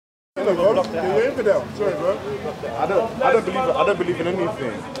You're infidel. Sorry, bro. I don't believe in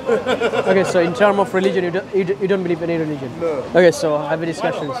anything. Okay, so in terms of religion, you don't believe in any religion? No. Okay, so have a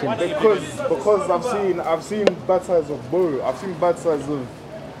discussion with him. Because I've seen bad sides of both. I've seen bad sides of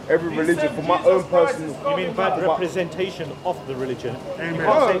every religion for my own personal. You mean bad representation of the religion? Amen.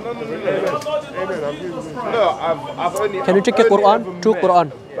 No. Amen. No, I've only. Can you check your Quran? True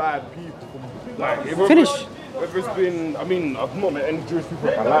Quran. Bad people. Like, Finish. If it's been, I mean, I've not met any Jewish people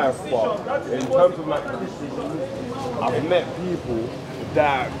in my life, but in terms of like Christians, I've met people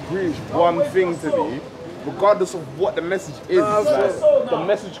that preach one thing to me, regardless of what the message is. Like, the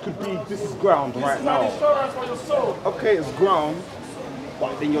message could be, this is ground right now. Okay, it's ground,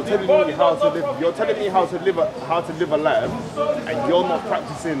 but then you're telling me how to live. You're telling me how to live a life, and you're not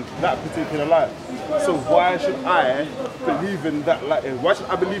practicing that particular life. So why should I believe in that? Why should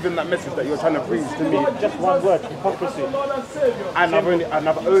I believe in that message that you're trying to preach to me? Just one word: hypocrisy. And I've only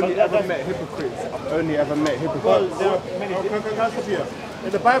ever met hypocrites. I've only ever met hypocrites. Well, there are many different. Can I stop here?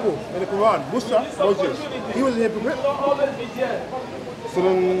 In the Bible, in the Quran, Moses, he was a hypocrite. So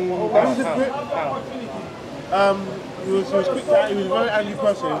then, He was a hypocrite. He was quick to, he was a very angry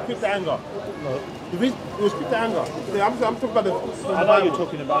person. He was quick to anger. He was quick to anger. I'm talking about the. I know you're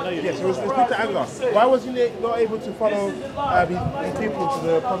talking about. I know you're. Yes, he was quick to anger. Why was he not able to follow his people to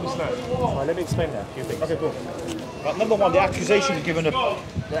the promised land? Right, let me explain that. A few things. Okay, cool. Number one, the accusation given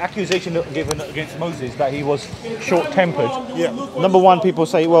against Moses that he was short-tempered. Yeah. Number one, people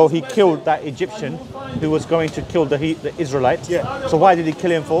say, well, he killed that Egyptian who was going to kill the Israelite. Yeah. So why did he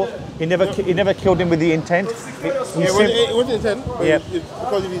kill him for? He never killed him with the intent. It wasn't intent. Yeah.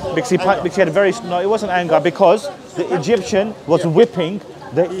 Because of his Because he had a very it wasn't anger because the Egyptian was whipping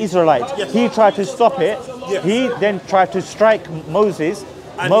the Israelite. Yes. He tried to stop it. Yes. He then tried to strike Moses.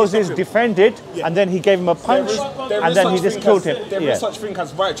 And Moses he defended, and then he gave him a punch, and then he just killed him. There is such thing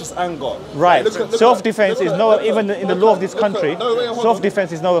as righteous anger. Right. Look at- Self-defense is no, even in the law of this country,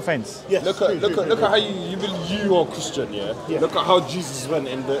 self-defense is no offense. Yes. Look at how you are Christian, yeah? Look at how Jesus went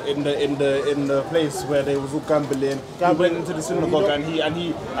in the place where they was all gambling. He went into the synagogue and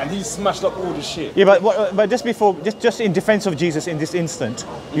he smashed up all the shit. Yeah, but just in defense of Jesus in this instant,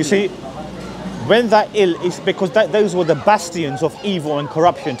 you see, when that ill is because those were the bastions of evil and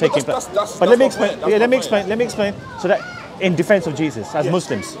corruption taking place. But let me explain. Let me explain. So that in defense of Jesus as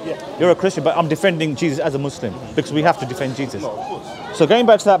Muslims, you're a Christian, but I'm defending Jesus as a Muslim because we have to defend Jesus. So going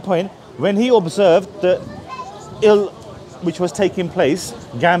back to that point, when he observed the ill which was taking place,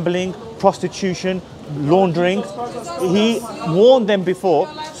 gambling, prostitution, laundering, he warned them before,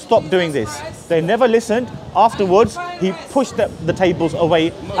 stop doing this. They never listened. Afterwards, he pushed the tables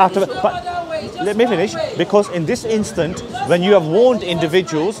away after. But let me finish, because in this instant, when you have warned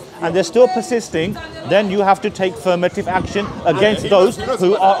individuals and they're still persisting, then you have to take affirmative action against those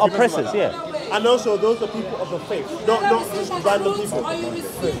who are oppressors. Yeah. And also, those are people of the faith, not just random people.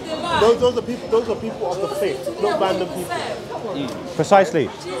 Those are people of the faith, not random people. Precisely.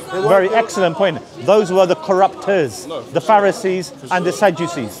 Very excellent point. Those were the corruptors, the Pharisees and the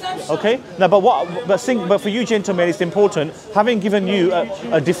Sadducees. Okay. Now, but for you gentlemen, it's important. Having given you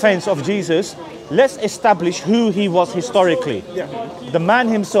a defense of Jesus, let's establish who he was historically. The man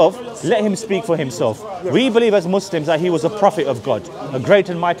himself, let him speak for himself. We believe as Muslims that he was a prophet of God, a great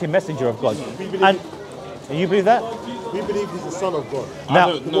and mighty messenger of God. And you believe that? We believe he's the son of God.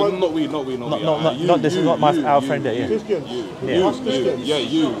 Now, not we. not this is not our friend there. Yeah. Christian. Yeah. Us Christians. Yeah,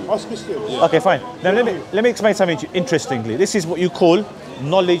 you. Us Christians. Okay, fine. Now let me explain something interestingly. This is what you call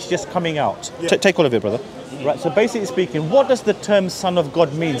knowledge just coming out. Take all of it, brother. Right. So basically speaking, what does the term "Son of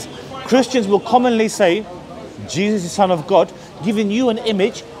God" means? Christians will commonly say, Jesus is Son of God, giving you an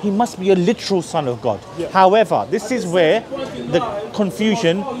image, he must be a literal Son of God. Yeah. However, this is where the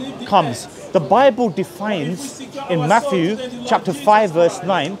confusion comes. The Bible defines in Matthew chapter 5 verse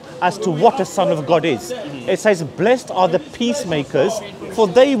 9 as to what a son of God is. It says, blessed are the peacemakers, for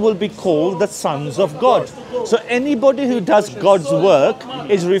they will be called the sons of God. So anybody who does God's work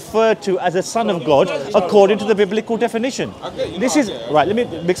is referred to as a son of God according to the biblical definition. This is, right,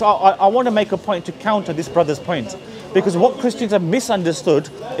 because I want to make a point to counter this brother's point. Because what Christians have misunderstood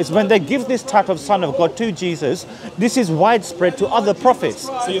is when they give this type of son of God to Jesus, this is widespread to other prophets.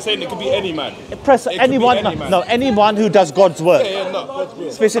 So you're saying it could be any man? Anyone who does God's work.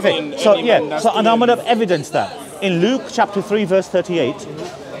 Specific. And I'm going to evidence that. In Luke chapter 3 verse 38,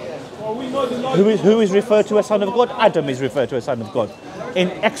 who is referred to as son of God? Adam is referred to as son of God. In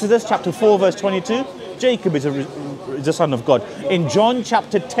Exodus chapter 4 verse 22, Jacob is a son of God. In John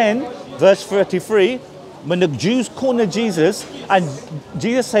chapter 10 verse 33, when the Jews corner Jesus, and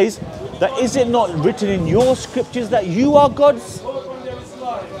Jesus says that, is it not written in your scriptures that you are gods?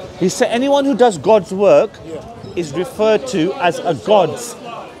 He said anyone who does God's work is referred to as a gods,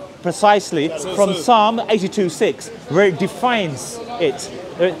 precisely from Psalm 82:6, where it defines it,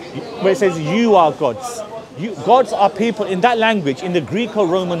 where it says you are gods. Gods are people in that language, in the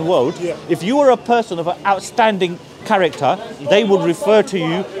Greco-Roman world. If you were a person of an outstanding character, they would refer to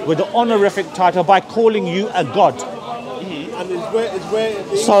you with the honorific title by calling you a god. And it's where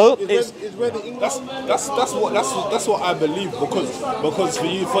the English. That's what I believe, because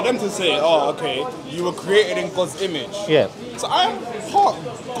for them to say, oh, okay, you were created in God's image. Yeah. So I am part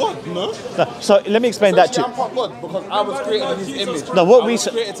God, no? So let me explain that to you. I'm part God because I was created in His image. No, what I we was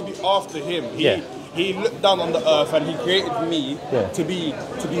created to be after Him. He looked down on the earth and He created me to be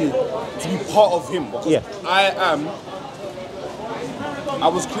part of Him, because I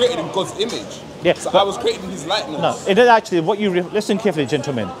was created in God's image. Yeah, so I was created in His likeness. No, it is actually what you listen carefully,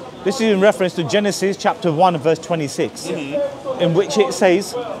 gentlemen. This is in reference to Genesis chapter 1, verse 26, in which it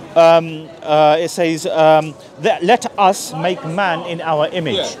says, that let us make man in our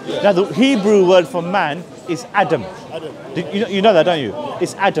image. Now, the Hebrew word for man is Adam. You know that, don't you?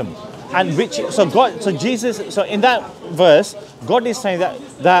 It's Adam. And so in that verse, God is saying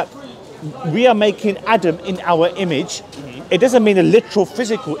that we are making Adam in our image. It doesn't mean a literal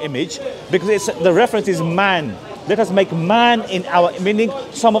physical image, because the reference is man. Let us make man in our, meaning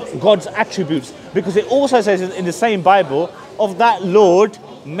some of God's attributes. Because it also says in the same Bible, of that Lord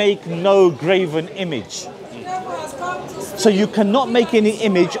make no graven image. So you cannot make any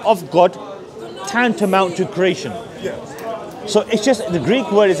image of God tantamount to creation. So it's just, the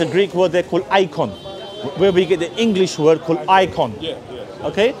Greek word is a Greek word there called icon, where we get the English word called icon.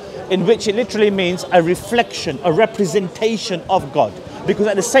 Okay? In which it literally means a reflection, a representation of God. Because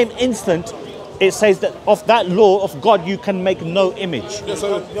at the same instant, it says that of that law of God, you can make no image. So it's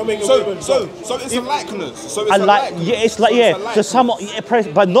a likeness. So it's a likeness.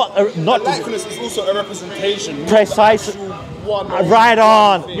 But not. A likeness is also a representation. Precise. Right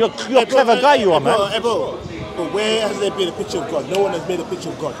on. You're a clever guy, you are, man. But where has there been a picture of God? No one has made a picture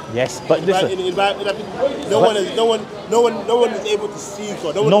of God. Yes, but listen. No one is able to see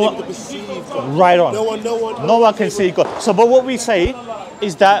God. No one is able to perceive God. Right on. No one can see God. So, but what we say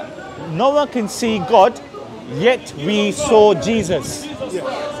is that no one can see God, yet we saw Jesus.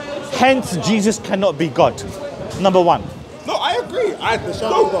 Hence, Jesus cannot be God. Number one. No, I agree.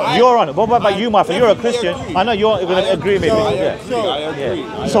 You're on it. What about you, Mustafa? You're a Christian. Agree. I know you're going to agree with me. I agree.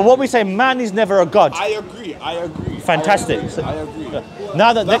 So what we say, man is never a god. I agree. Fantastic. I agree.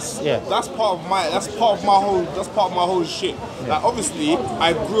 Now that that's part of my whole shit. Like, obviously,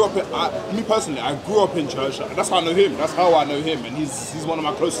 I grew up I grew up in church. That's how I know him. That's how I know him, and he's one of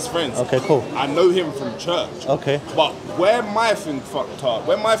my closest friends. Okay, cool. I know him from church. Okay. But where my thing fucked up,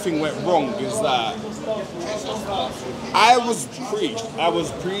 where my thing went wrong, is that I was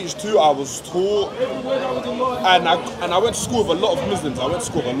preached to, I was taught, and I went to school with a lot of Muslims. I went to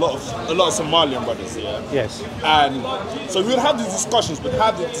school with a lot of Somalian brothers. Yes. And so we would have these discussions.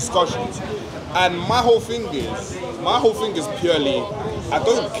 And my whole thing is purely, I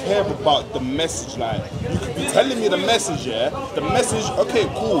don't care about the message. Like, you could be telling me the message, the message, okay,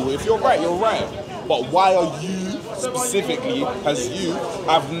 cool. If you're right, you're right. But why are you specifically,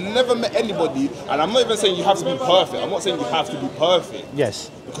 I've never met anybody, and I'm not even saying you have to be perfect. I'm not saying you have to be perfect.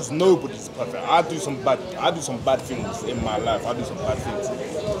 Yes. Because nobody's perfect. I do some bad things in my life. I do some bad things.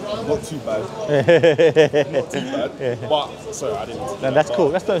 Not too bad. Not too bad. But sorry, I didn't. No, that's cool.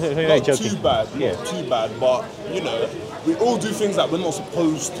 That's not joking. Too bad. Not too bad. But you know, we all do things that we're not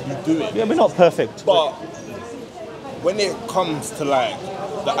supposed to be doing. Yeah, we're not perfect. But when it comes to like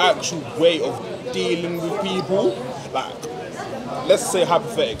the actual way of dealing with people, like, let's say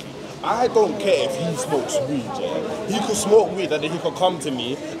hypothetically, I don't care if he smokes weed, He could smoke weed and then he could come to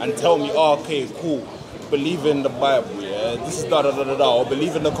me and tell me, oh, okay, cool, believe in the Bible, this is da-da-da-da-da, or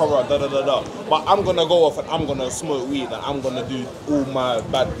believe in the Quran, da-da-da-da. But I'm going to go off and I'm going to smoke weed and I'm going to do all my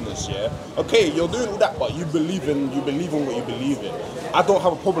badness, Okay, you're doing all that, but you believe in what you believe in. I don't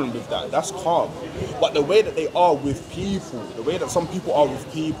have a problem with that. That's calm. But the way that they are with people, the way that some people are with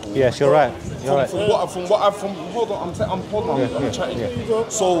people. Yes, you're right. I'm chatting.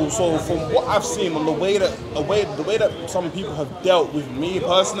 So from what I've seen, on the way that some people have dealt with me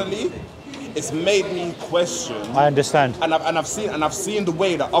personally, it's made me question. I understand. And I've seen the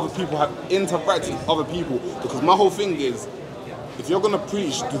way that other people have interacted with other people. Because my whole thing is, if you're gonna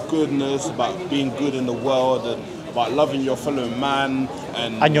preach the goodness about being good in the world and about loving your fellow man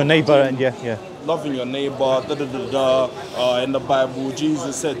and your neighbor and loving your neighbor, in the Bible,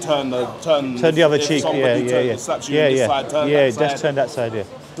 Jesus said, turn the other cheek. Slaps you on this side, turn that side. Just turn that side.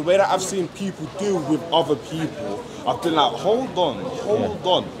 the way that I've seen people deal with other people, I've been like, hold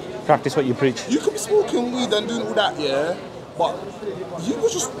on. Practice what you preach. You could be smoking weed and doing all that, yeah, but you were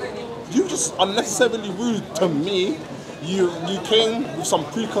just unnecessarily rude to me. You came with some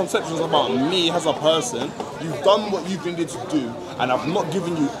preconceptions about me as a person. You've done what you've been there to do, and I've not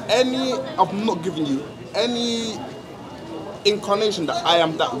given you any inclination that I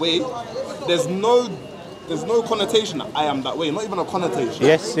am that way. There's no connotation that I am that way. Not even a connotation.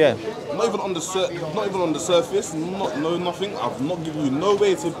 Yes, yeah. Not even on the surface. Nothing. I've not given you no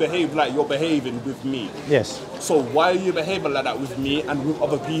way to behave like you're behaving with me. Yes. So why are you behaving like that with me and with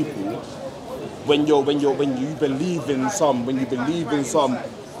other people? When you believe in some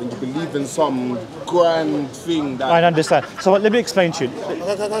grand thing that I understand. So let me explain to you.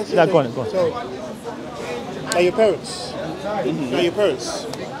 No, go on. So, are your parents? Are your parents?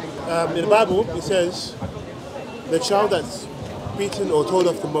 In the Bible, it says the child that's beaten or told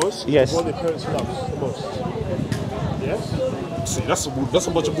off the most Yes. is one the parents loves the most. Yes? see, that's a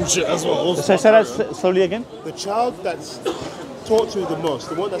bunch of bullshit as well. So say that slowly again. The child that's taught to the most,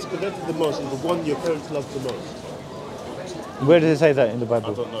 the one that's prevented the most, is the one your parents love the most. Where does it say that in the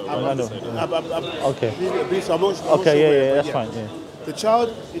Bible? I don't know. I'm Okay. I'm not sure Okay, where, yeah, but that's fine. Yeah. The child,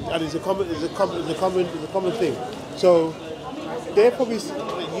 and it's a common thing. So they probably,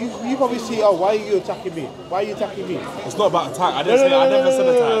 you probably see, oh, why are you attacking me? Why are you attacking me? It's not about attack. I never said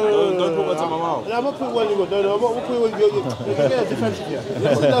attack. Don't put words in my mouth. I'm not putting one in your mouth. No, I'm not putting one in your mouth. You're getting defensive here.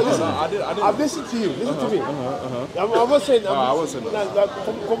 Listen. I've listened to you. Listen to me. I'm not saying. I won't say that.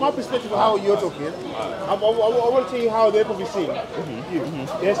 From my perspective of how you're talking, I want to tell you how they're probably seeing you.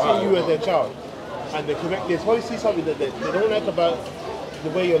 They're seeing you as their child. And they probably see something that they don't like about the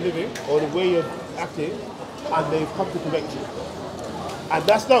way you're living or the way you're acting, and they've come to correct you. And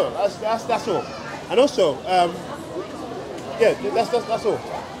that's all. And also, that's all.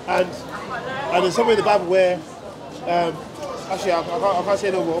 And there's somewhere in the Bible where, actually I can't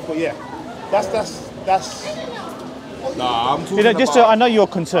say no more, but yeah, that's. Nah, I'm talking Just about. I know you're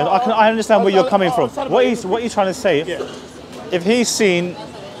concerned. I understand where you're coming from. What he's trying to say, if he's seen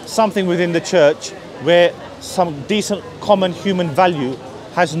something within the church where some decent common human value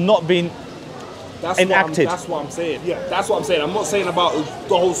has not been enacted. That's what I'm saying. Yeah, that's what I'm saying. I'm not saying about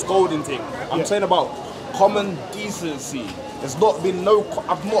the whole scolding thing. I'm saying about common decency. There's not been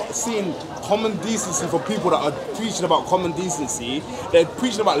I've not seen common decency for people that are preaching about common decency. They're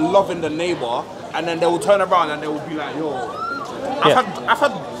preaching about loving the neighbor, and then they will turn around and they will be like, yo, I've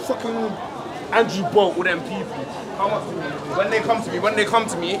had fucking Andrew Bolt with them people. When they come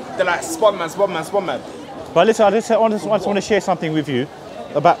to me, they're like, spot man. But listen, I just want to share something with you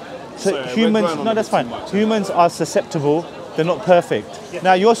about humans. No, that's fine. Humans are susceptible. They're not perfect.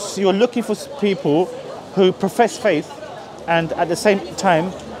 Now you're looking for people who profess faith, and at the same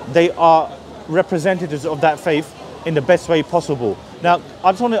time they are representatives of that faith in the best way possible. Now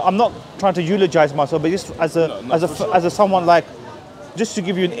I'm not trying to eulogize myself, but just as a someone like, just to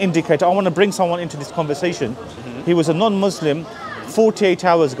give you an indicator, I want to bring someone into this conversation. He was a non-Muslim 48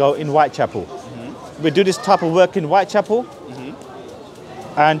 hours ago in Whitechapel. We do this type of work in Whitechapel,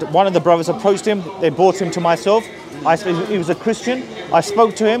 and one of the brothers approached him. They brought him to myself. He was a Christian. I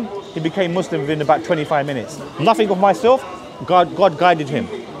spoke to him. He became Muslim within about 25 minutes. Nothing of myself. God guided him.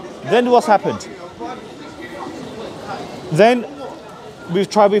 Then what's happened? Then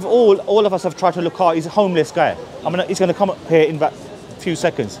all of us have tried to look out. He's a homeless guy. He's going to come up here in about a few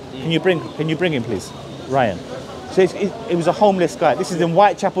seconds. Can you bring him, please, Ryan? So it was a homeless guy. This is in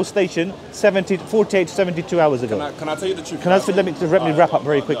Whitechapel Station, 48 to 72 hours ago. Can I tell you the truth? Let me wrap up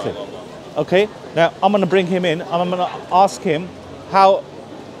very quickly. Okay. Now I'm going to bring him in, and I'm going to ask him how,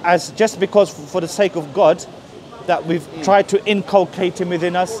 just because for the sake of God, that we've tried to inculcate him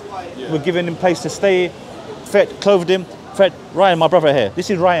within us. We're giving him place to stay, clothed him. Ryan, my brother here. This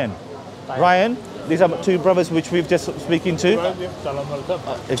is Ryan. Ryan. These are two brothers which we've just speaking to.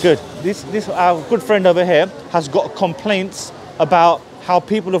 Good. This our good friend over here has got complaints about how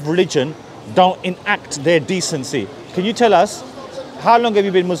people of religion don't enact their decency. Can you tell us, how long have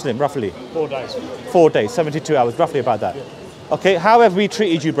you been Muslim, roughly? 4 days. 4 days, 72 hours, roughly about that. Okay, how have we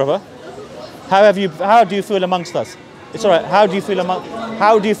treated you, brother? How do you feel amongst us? It's all right. How do you feel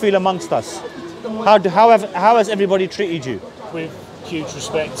amongst us? How has everybody treated you? With huge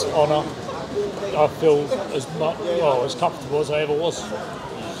respect, honour. I feel as comfortable as I ever was.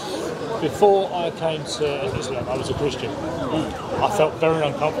 Before I came to Islam, I was a Christian. I felt very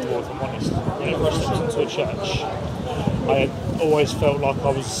uncomfortable, if I'm honest. When I rushed into a church, I had always felt like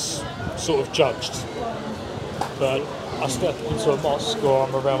I was sort of judged. But I step into a mosque or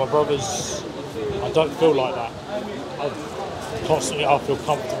I'm around my brothers, I don't feel like that. I constantly I feel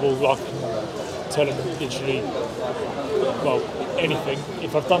comfortable. I can tell them literally, well, anything.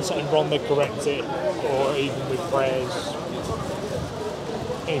 If I've done something wrong, they correct it, or even with prayers,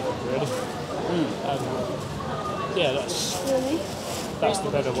 anything really. And yeah, that's the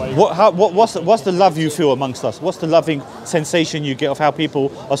better way. What's the love you feel amongst us? What's the loving sensation you get of how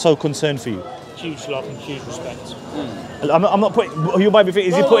people are so concerned for you? Huge love and huge respect. I'm not putting. You might be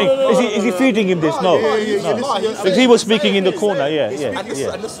thinking, is he feeding him this? No, Because he was speaking in the corner. Yeah. And this is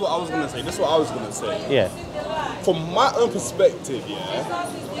what I was gonna say. Yeah. From my own perspective,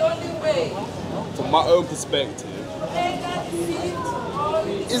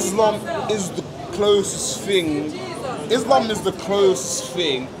 Islam is the closest thing. Islam is the closest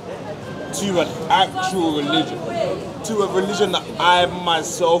thing to an actual religion, to a religion that I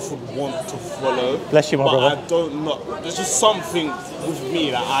myself would want to follow. Bless you, my brother. I don't know. There's just something with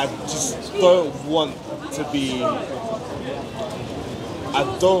me that I just don't want to be. I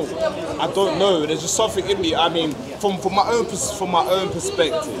don't know. There's just something in me. I mean, from my own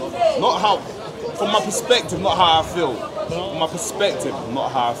perspective, not how I feel. From my perspective,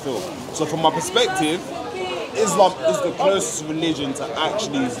 not how I feel. So from my perspective, Islam is the closest religion to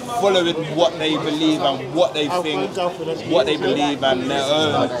actually following what they believe and what they think, what they believe and their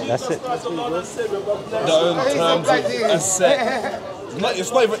own. That's it. Their own terms of a set.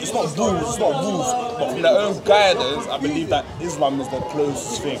 It's not rules, but from their own guidance, I believe that Islam is the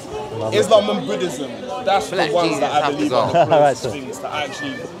closest thing. Islam and Buddhism, that's the ones that I believe are the closest things to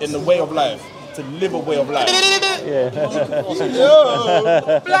actually, in the way of life, to live a way of life.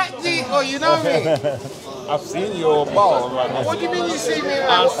 Yo, Black G, oh, you know me. I've seen your ball right now. What do you mean you see me?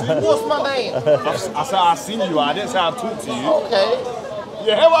 What's my name? I said I've seen you, I didn't say I'd talk to you. Okay. You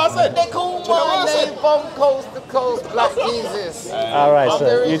hear what I said? They call my name from coast to coast, Black Jesus. All right,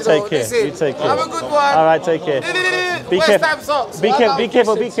 sir. You take care. Listen, You take care. have a good one. All right, take care. Be West careful. Ham socks. Be careful. Be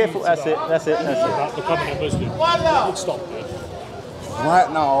careful. Be careful. That's it. About becoming a Muslim. Would stop there. Right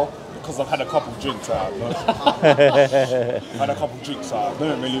now, because I've had a couple of drinks out. I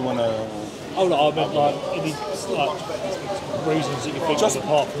don't really want to. Oh no, I meant like any reasons that you think Just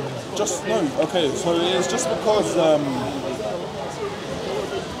apart from. Just no. Okay, so it's just because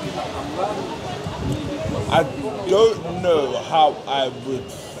I don't know how I would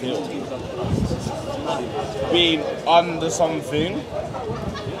feel being under something.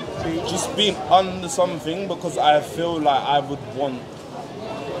 Just being under something because I feel like I would want.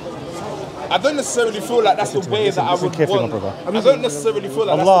 I don't necessarily feel like that's the way that I would want. I don't necessarily feel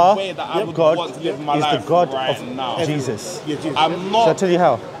like that's the way that I would want to live my life is the God right of now. Jesus. I'm not. Shall I tell you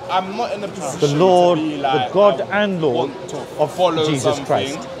how? I'm not in a position The Lord, to be like, the God and Lord of follow Jesus something.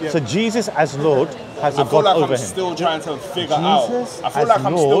 Christ. So Jesus as Lord has a I feel God like over I'm him. still trying to figure Jesus out. I feel as like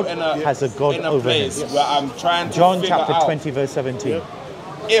I'm Lord still has a God in a over place him. where I'm trying to John figure chapter out 20 verse 17.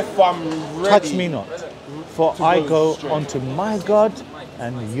 if I'm ready. Touch me not, for I go unto my God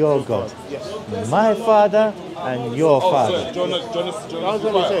and your God, my Father and your Father. John, No.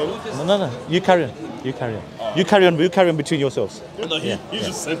 You carry on. You carry on. You carry on. You carry on between yourselves. No, you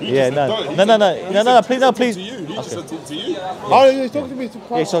just said. No. Please. He just said talk to you. Oh, you're talking to me.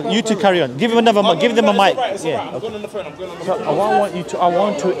 Yeah, so you two carry on. Give him another mic. Give them a mic. Yeah. I'm going on the phone. So I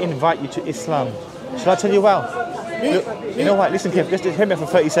want to invite you to Islam. Shall I tell you why? You know what? Listen, Kev. Just hear me for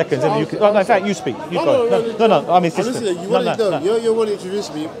 30 seconds, and you can. Oh, no, in fact, you speak. You go. No. I'm insistent. Listen, you want to know. You're one to introduce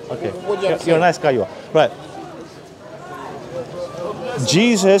me. Okay. What do you have to You're a say? nice guy. You are. Right.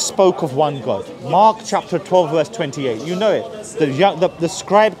 Jesus spoke of one God. Mark chapter 12 verse 28. You know it. The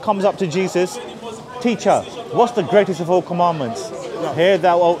scribe comes up to Jesus. Teacher, what's the greatest of all commandments? Hear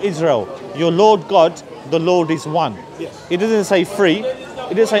thou, O Israel, your Lord God, the Lord is one. It doesn't say three.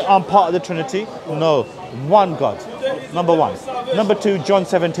 It doesn't say I'm part of the Trinity. No, one God. Number one. Number two, John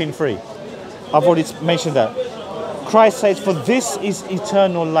 17:3. I've already mentioned that. Christ says, for this is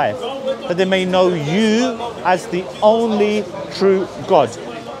eternal life, that they may know you as the only true God.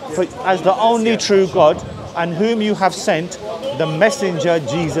 For as the only true God, and whom you have sent, the messenger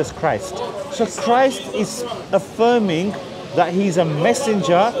Jesus Christ. So Christ is affirming that he's a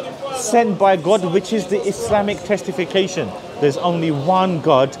messenger sent by God, which is the Islamic testification. There's only one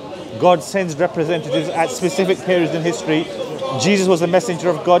God. God sends representatives at specific periods in history. Jesus was a messenger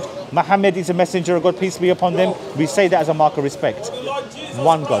of God. Muhammad is a messenger of God, peace be upon them. We say that as a mark of respect.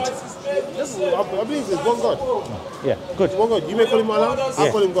 One God. I believe there's one God. Yeah, good. One God. You may call him Allah,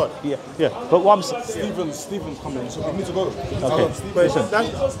 I'll call him God. Yeah. But what I'm Stephen's coming, so we need to go. okay. But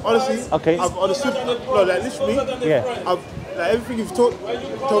that's honestly, Okay. I've understood. No, like literally, Yeah. like everything you've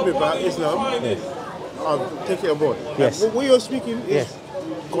told me about Islam, I've taken it on board. Yes. Like, what you're speaking is Yes.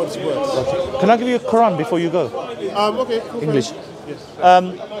 God's words. Can I give you a Quran before you go? Okay. Cool. English. Yes.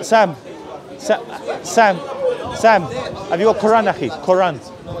 Sam, have you got Quran, Akhi? Quran.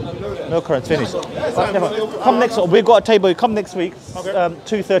 No Quran, it's finished. Right, never. Come next. We've got a table. Come next week. Okay.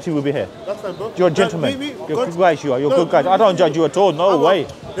 2:30 we'll be here. That's fine, bro. You're a gentleman. You're good guys. You are. You're No, good guys. I don't judge you at all. No way.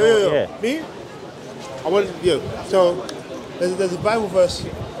 Yeah. Me? I want. So there's a Bible verse,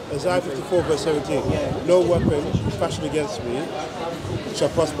 Isaiah 54 verse 17. No weapon fashioned against me shall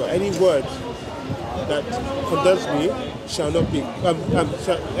prosper. Any word that condemns me shall not be.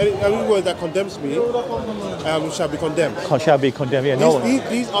 Any word that condemns me shall be condemned. Shall be condemned. Yeah. No.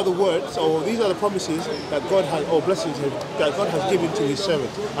 These are the words, or these are the promises that God has, or blessings that God has given to His servant.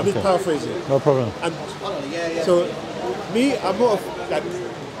 I'm just paraphrasing. No problem. And so, me, I'm not like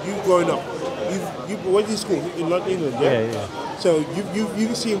you growing up. You went to school in England, yeah? Yeah. So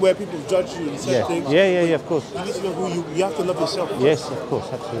you've seen where people judge you and certain things. Yeah, of course. You need to know who you have to love yourself. Yes, of course,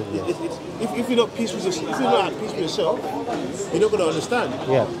 absolutely. Yeah. If you're not at peace with yourself, if you're not at peace with yourself, you're not going to understand.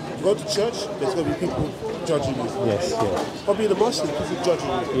 Yeah. Go to church, there's going to be people judging you. Yes. Probably in the mosque, there's people judging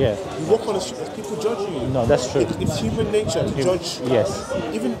you. Yeah. You walk on the street, there's people judging you. No, that's true. It's human nature to judge. Yes.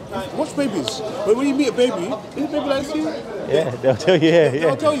 Even watch babies. When you meet a baby, is a baby like you? Yeah, they'll tell you. Yeah.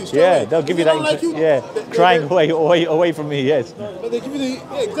 They'll tell you. Straight Yeah, away. they'll give you If they that. don't like you, Crying away from me. Yes. But they give you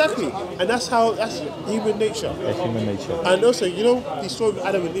exactly, and that's human nature. That's human nature. And also, the story of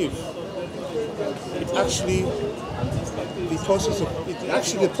Adam and Eve. It's actually the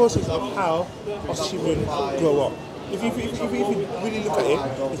process of how us humans grow up. If you really look at it,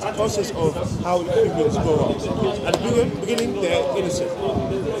 it's the process of how humans grow up. At the beginning, they're innocent.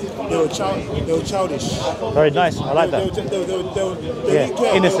 They were childish. Very nice. I like that. They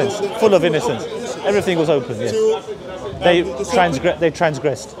Innocence, full of innocence. Everything was open. Yes. They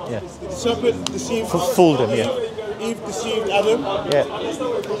transgressed. Yeah. The serpent deceived. Fooled them. Yeah. Eve deceived Adam. Yeah.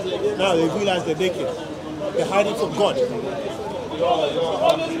 Now they realize they're naked. They're hiding from God.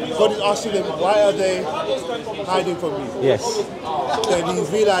 God is asking them, why are they hiding from me? Yes. Then he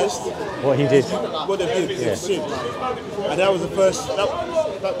realized what he did. What they did, they sinned. And that was the first.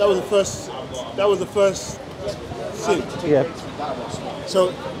 That was the first sin. Yeah.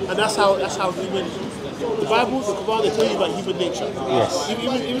 So, and that's how human. The Bible, the Quran, they tell you about human nature. Yes.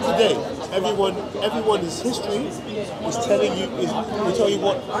 Even today, everyone's history is telling you will tell you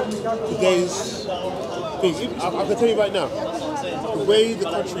what today's things. I can tell you right now, the way the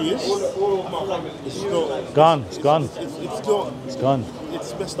country is, it's not gone. It's gone. It's not. It's gone.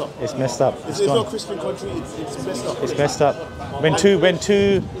 It's messed up. It's messed up. It's not a Christian country. It's messed up. It's messed up. When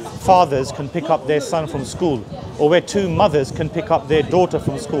two fathers can pick up their son from school, or where two mothers can pick up their daughter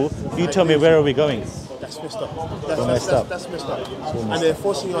from school, you tell me, where are we going? That's messed up. That's messed up. And they're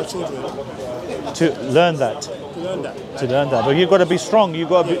forcing our children to learn that. To learn that. But you've got to be strong. You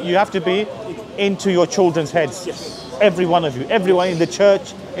have to be into your children's heads. Yes. Every one of you, everyone in the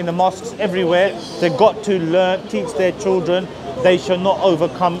church, in the mosques, everywhere, they've got to learn, teach their children they shall not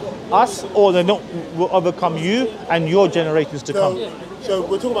overcome us, or they not will overcome you and your generations to come. So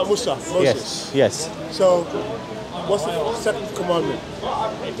we're talking about Mustafa, Moses. Yes. So what's the second commandment?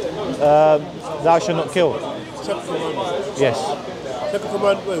 Thou shalt not kill. Second commandment. Yes. Second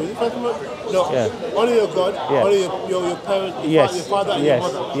commandment. Wait, was it first commandment? No. Yeah. Honor your God. Yeah. Honor your parent, your father, and your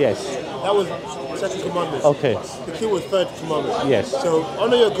mother. Yes. That was second commandment. Okay. The kill was third commandment. Yes. So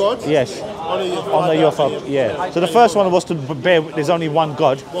honor your God. Yes. Honor your father. Yeah. So the first one was to bear. There's only one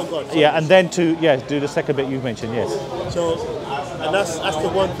God. One God. Yeah, and then to do the second bit you mentioned. Yes. So, and that's the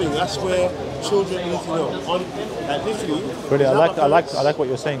one thing. That's where children need to know. Literally. Brilliant. I like what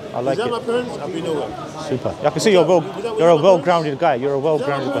you're saying. I like it. Without my parents, I'd be nowhere. Super. I can see you're a well-grounded guy. You're a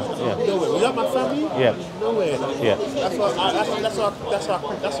well-grounded guy. Yeah. Nowhere. Without my family, yeah. Nowhere. Yeah. That's what I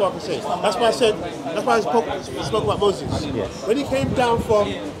can say. That's why I said. That's why I spoke about Moses. Yes. When he came down from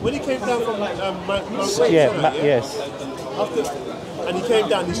Mount Sinai, yes. And he came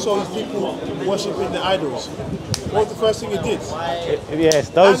down, he saw his people worshipping the idols. What was the first thing he did? Yes,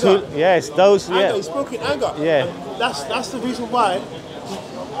 those anger. Yeah. He spoke in anger. Yeah. And that's the reason why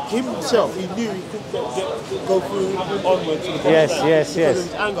he himself, he knew he couldn't go through onwards to the promised land because of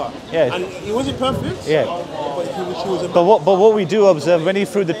his anger. Yes. And he wasn't perfect. Yeah. But he was a man. But what we do observe when he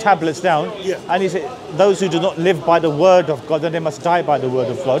threw the tablets down, and he said, those who do not live by the word of God, then they must die by the word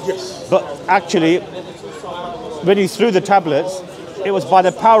of God. Yes. But actually, when he threw the tablets, it was by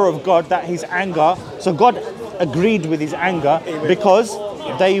the power of God that his anger, so God agreed with his anger because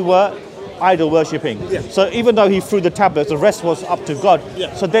they were idol worshipping. Yeah. So even though he threw the tablets, the rest was up to God.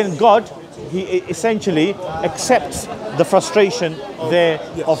 Yeah. So then God, he essentially accepts the frustration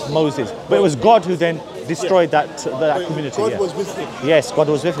of Moses. But it was God who then destroyed that community. God yeah. was with him. Yes, God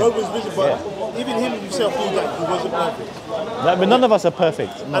was with him. God was with him, but even him himself knew that he wasn't perfect. But none of us are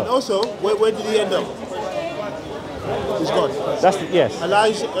perfect. No. And also, where did he end up? It's God. Yes.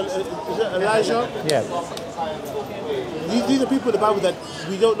 Elijah, is it Elijah? Yeah. These are people in the Bible that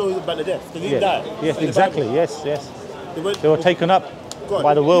we don't know about the death. They didn't die. Yes, in the exactly. Bible. Yes. They were taken up God.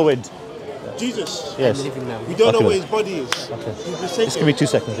 by the whirlwind. Jesus. Yes. We don't know where his body is. Okay. He's forsaken. Just give me 2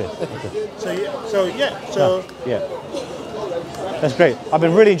 seconds here. Okay. So That's great. I've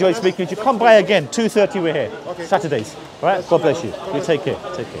been really enjoying speaking to you. Come by again. 2:30 we're here. Okay. Saturdays. All right. God bless you. You take care.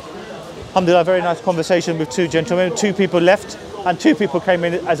 Take care. Alhamdulillah, very nice conversation with 2 gentlemen. 2 people left and 2 people came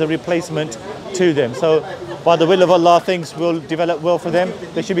in as a replacement to them. So by the will of Allah, things will develop well for them.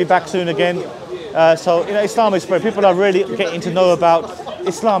 They should be back soon again. So Islam is spread. People are really getting to know about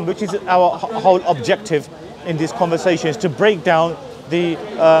Islam, which is our whole objective in this conversation, is to break down the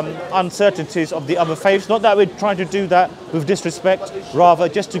uncertainties of the other faiths. Not that we're trying to do that with disrespect, rather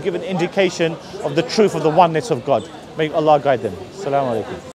just to give an indication of the truth of the oneness of God. May Allah guide them. Assalamu alaikum.